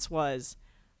response was,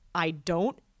 I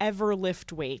don't ever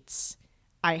lift weights.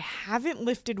 I haven't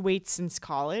lifted weights since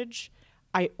college.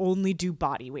 I only do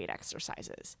body weight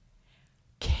exercises.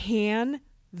 Can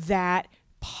that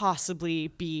possibly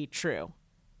be true?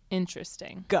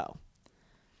 Interesting. Go.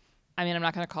 I mean, I'm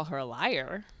not going to call her a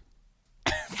liar.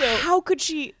 So how could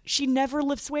she never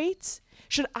lifts weights?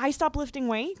 Should I stop lifting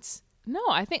weights? No,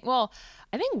 I think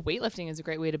weightlifting is a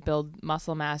great way to build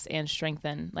muscle mass and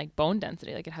strengthen like bone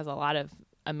density. Like it has a lot of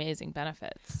amazing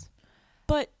benefits.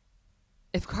 But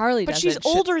if Carly does she's it,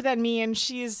 older than me and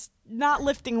she's not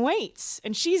lifting weights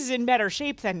and she's in better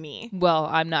shape than me. Well,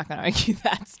 I'm not going to argue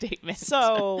that statement.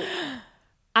 So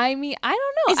I mean, I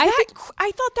don't know.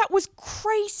 I thought that was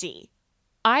crazy.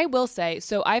 I will say,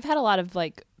 so I've had a lot of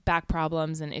like back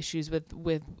problems and issues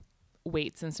with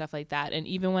weights and stuff like that. And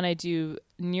even when I do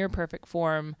near perfect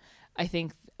form, I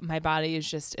think my body is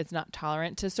just, it's not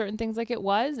tolerant to certain things like it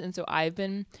was. And so I've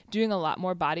been doing a lot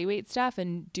more body weight stuff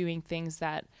and doing things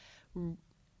that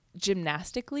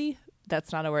gymnastically,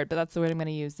 that's not a word, but that's the word I'm going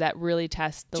to use, that really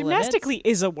test the Gymnastically limits.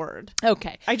 is a word.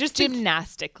 Okay. I just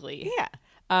gymnastically.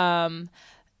 Yeah.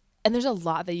 And there's a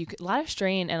lot a lot of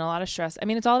strain and a lot of stress. I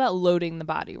mean, it's all about loading the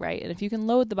body, right? And if you can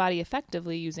load the body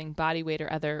effectively using body weight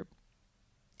or other,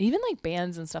 even like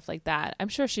bands and stuff like that, I'm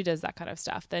sure she does that kind of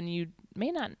stuff, then you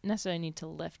may not necessarily need to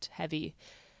lift heavy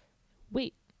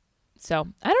weight. So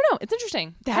I don't know. It's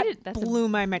interesting. That blew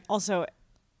my mind. Also,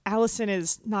 Allison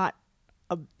is not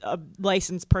a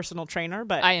licensed personal trainer,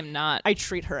 but I am not. I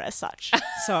treat her as such.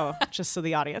 So just so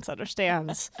the audience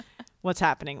understands what's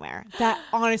happening there.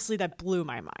 That blew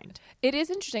my mind. It is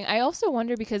interesting. I also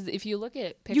wonder because if you look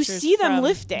at pictures, you see them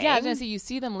lifting. Yeah, I was gonna say you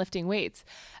see them lifting weights.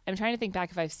 I'm trying to think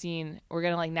back if I've seen. We're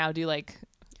gonna like now do like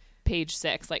page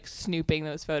 6, like snooping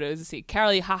those photos to see.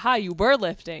 Carolee, haha, you were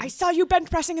lifting. I saw you bench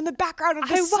pressing in the background of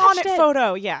the watched Sonic it.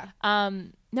 photo. Yeah.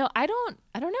 No, I don't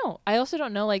know. I also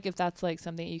don't know like if that's like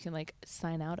something you can like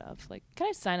sign out of. Like, can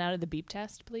I sign out of the beep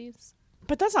test, please?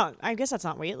 But that's not, I guess that's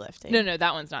not weightlifting. No,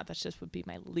 that one's not. That's just would be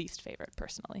my least favorite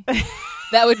personally.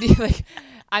 That would be like,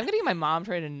 I'm going to get my mom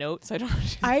to write a note so I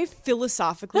don't. I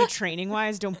philosophically, training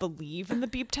wise, don't believe in the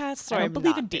beep test. So I don't I'm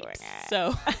believe not in doing beeps. it.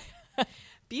 So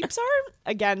beeps are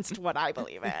against what I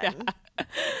believe in.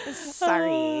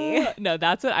 Sorry. No,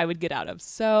 that's what I would get out of.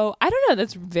 So I don't know.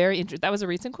 That's very interesting. That was a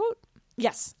recent quote?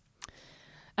 Yes.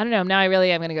 I don't know. Now I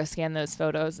really am going to go scan those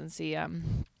photos and see.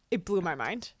 It blew my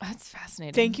mind. That's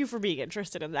fascinating. Thank you for being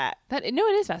interested in that. No,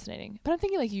 it is fascinating. But I'm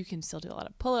thinking like you can still do a lot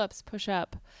of pull-ups,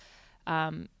 push-up,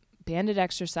 banded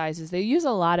exercises. They use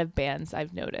a lot of bands,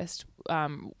 I've noticed.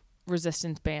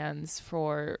 Resistance bands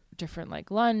for different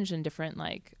like lunge and different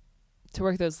like to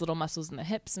work those little muscles in the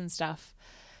hips and stuff.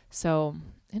 So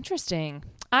interesting.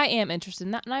 I am interested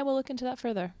in that and I will look into that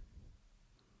further.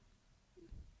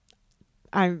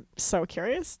 I'm so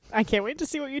curious. I can't wait to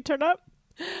see what you turn up.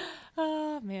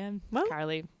 Oh, man. Well,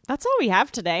 Carly. That's all we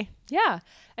have today. Yeah.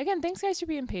 Again, thanks guys for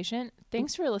being patient.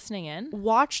 Thanks for listening in.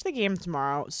 Watch the game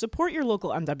tomorrow. Support your local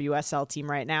MWSL team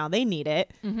right now. They need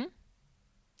it. Mm-hmm.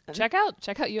 Check out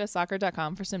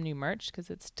ussoccer.com for some new merch because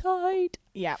it's tight.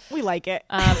 Yeah, we like it.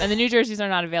 And the new jerseys are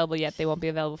not available yet. They won't be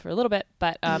available for a little bit,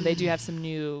 but they do have some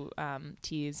new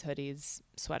tees, hoodies,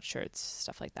 sweatshirts,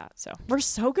 stuff like that. So we're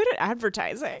so good at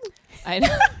advertising. I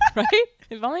know, right?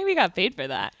 If only we got paid for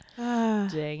that.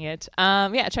 Dang it.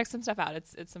 Yeah, check some stuff out.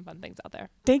 It's some fun things out there.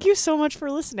 Thank you so much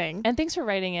for listening. And thanks for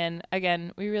writing in.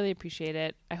 Again, we really appreciate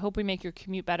it. I hope we make your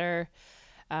commute better.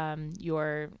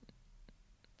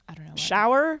 I don't know.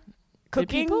 Shower,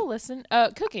 cooking. Do people listen?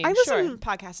 Cooking. I listen sure. to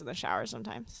podcasts in the shower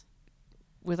sometimes.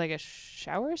 With like a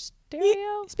shower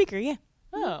stereo? Speaker, yeah.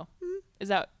 Oh. Mm-hmm.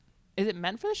 Is it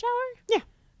meant for the shower? Yeah.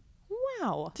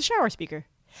 Wow. It's a shower speaker.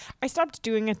 I stopped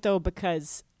doing it though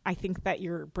because I think that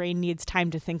your brain needs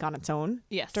time to think on its own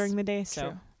during the day. So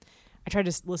True. I try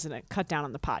to cut down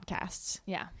on the podcasts.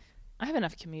 Yeah. I have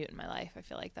enough commute in my life. I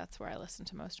feel like that's where I listen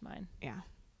to most of mine. Yeah.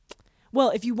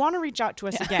 Well, if you want to reach out to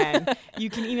us again, you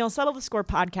can email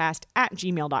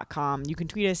settlethescorepodcast@gmail.com. You can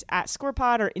tweet us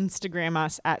 @scorepod or Instagram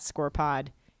us @scorepod.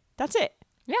 That's it.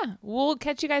 Yeah. We'll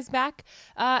catch you guys back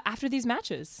after these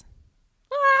matches.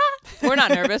 We're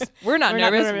not nervous. We're not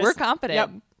nervous. We're confident.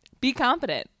 Yep. Be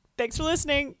confident. Thanks for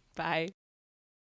listening. Bye.